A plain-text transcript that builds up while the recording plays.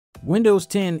Windows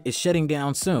 10 is shutting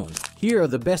down soon. Here are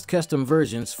the best custom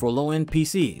versions for low-end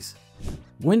PCs.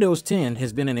 Windows 10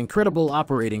 has been an incredible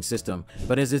operating system,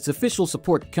 but as its official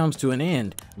support comes to an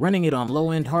end, running it on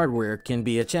low-end hardware can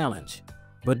be a challenge.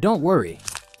 But don't worry.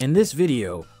 In this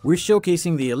video, we're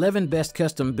showcasing the 11 best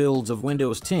custom builds of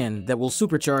Windows 10 that will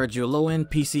supercharge your low-end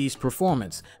PC's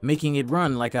performance, making it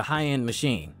run like a high-end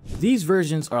machine. These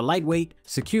versions are lightweight,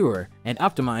 secure, and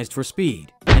optimized for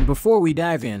speed. And before we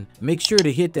dive in, make sure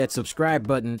to hit that subscribe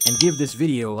button and give this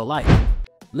video a like.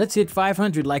 Let's hit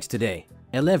 500 likes today.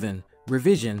 11.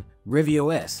 Revision, Revi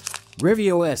OS.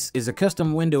 Revi OS is a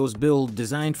custom Windows build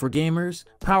designed for gamers,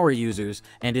 power users,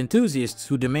 and enthusiasts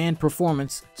who demand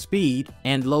performance, speed,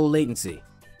 and low latency.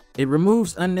 It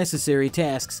removes unnecessary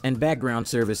tasks and background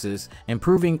services,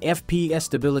 improving FPS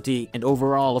stability and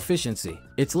overall efficiency.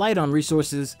 It's light on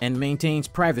resources and maintains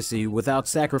privacy without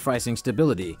sacrificing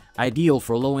stability, ideal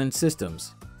for low-end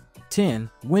systems. 10.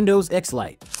 Windows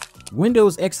X-Lite.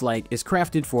 Windows X-Lite is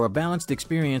crafted for a balanced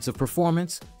experience of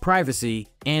performance, privacy,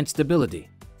 and stability.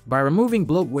 By removing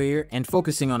bloatware and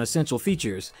focusing on essential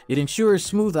features, it ensures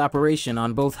smooth operation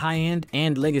on both high-end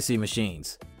and legacy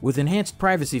machines. With enhanced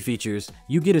privacy features,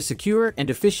 you get a secure and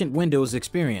efficient Windows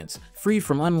experience, free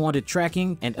from unwanted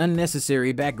tracking and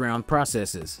unnecessary background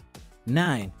processes.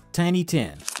 9. Tiny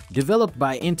 10. Developed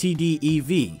by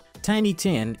NTD-EV, Tiny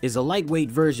 10 is a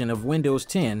lightweight version of Windows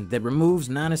 10 that removes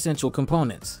non-essential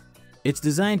components. It's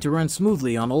designed to run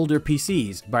smoothly on older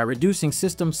PCs by reducing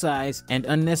system size and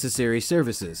unnecessary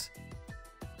services.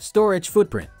 Storage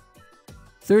footprint.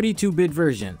 32-bit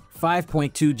version,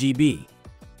 5.2 GB.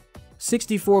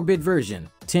 64-bit version,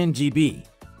 10 GB.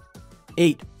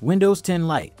 8. Windows 10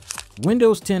 Lite.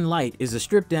 Windows 10 Lite is a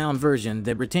stripped-down version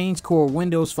that retains core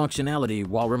Windows functionality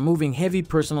while removing heavy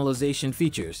personalization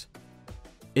features.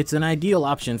 It's an ideal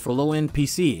option for low-end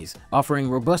PCs, offering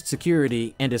robust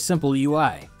security and a simple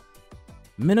UI.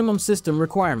 Minimum system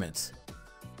requirements: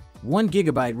 1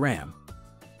 GB RAM,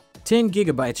 10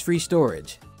 GB free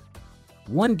storage,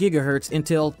 1 GHz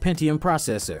Intel Pentium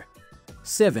processor.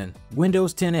 7.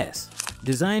 Windows 10s.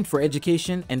 Designed for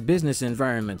education and business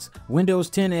environments, Windows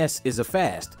 10s is a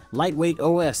fast, lightweight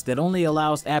OS that only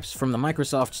allows apps from the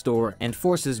Microsoft Store and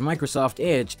forces Microsoft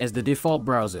Edge as the default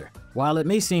browser. While it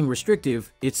may seem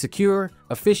restrictive, it's secure,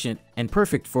 efficient, and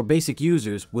perfect for basic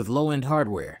users with low-end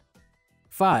hardware.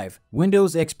 5.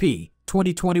 Windows XP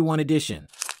 2021 Edition.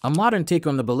 A modern take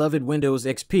on the beloved Windows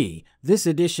XP, this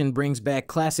edition brings back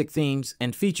classic themes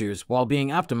and features while being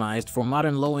optimized for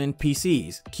modern low-end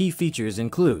PCs. Key features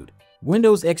include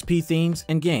Windows XP themes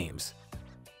and games,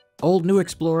 Old New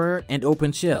Explorer and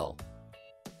Open Shell,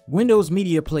 Windows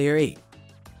Media Player 8.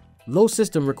 Low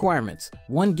system requirements: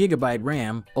 1 GB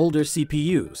RAM, older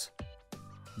CPUs.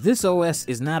 This OS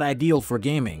is not ideal for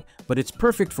gaming, but it's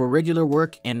perfect for regular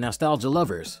work and nostalgia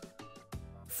lovers.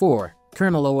 4.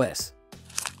 Kernel OS.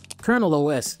 Kernel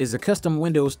OS is a custom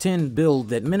Windows 10 build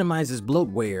that minimizes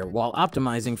bloatware while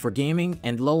optimizing for gaming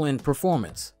and low-end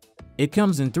performance. It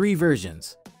comes in 3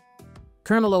 versions.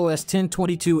 Kernel OS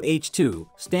 1022H2,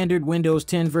 standard Windows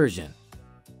 10 version.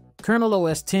 Kernel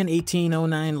OS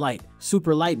 101809 Lite,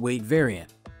 super lightweight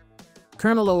variant.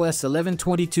 Kernel OS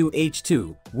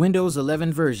 1122H2, Windows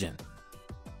 11 version.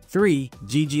 3.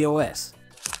 GGOS.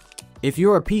 If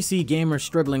you're a PC gamer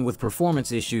struggling with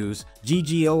performance issues,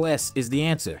 GGOS is the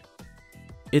answer.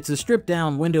 It's a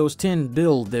stripped-down Windows 10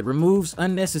 build that removes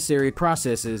unnecessary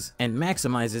processes and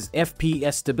maximizes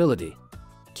FPS stability.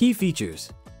 Key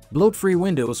features: bloat-free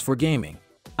Windows for gaming,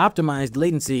 optimized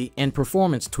latency and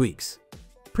performance tweaks,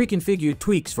 pre-configured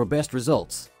tweaks for best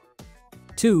results.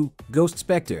 2. Ghost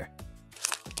Spectre.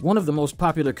 One of the most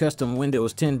popular custom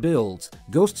Windows 10 builds,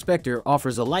 Ghost Spectre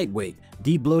offers a lightweight,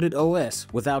 de-bloated OS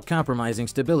without compromising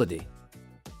stability.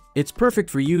 It's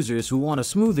perfect for users who want a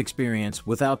smooth experience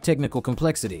without technical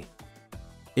complexity.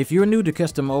 If you're new to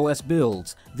custom OS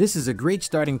builds, this is a great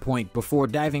starting point before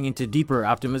diving into deeper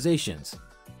optimizations.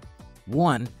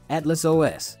 1. Atlas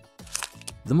OS.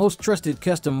 The most trusted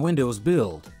custom Windows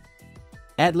build.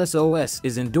 Atlas OS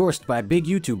is endorsed by big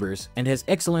YouTubers and has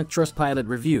excellent Trustpilot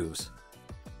reviews.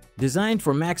 Designed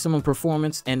for maximum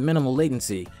performance and minimal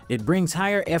latency, it brings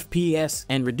higher FPS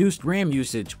and reduced RAM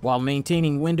usage while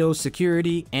maintaining Windows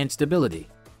security and stability.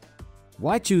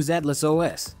 Why choose Atlas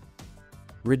OS?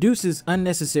 Reduces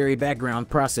unnecessary background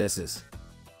processes.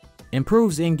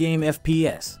 Improves in-game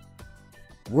FPS.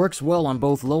 Works well on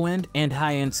both low-end and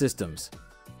high-end systems.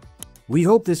 We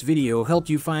hope this video helped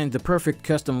you find the perfect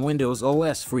custom Windows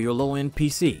OS for your low-end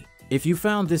PC. If you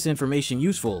found this information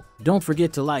useful, don't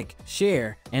forget to like,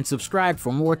 share, and subscribe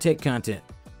for more tech content.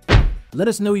 Let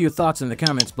us know your thoughts in the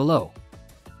comments below.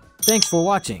 Thanks for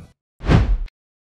watching.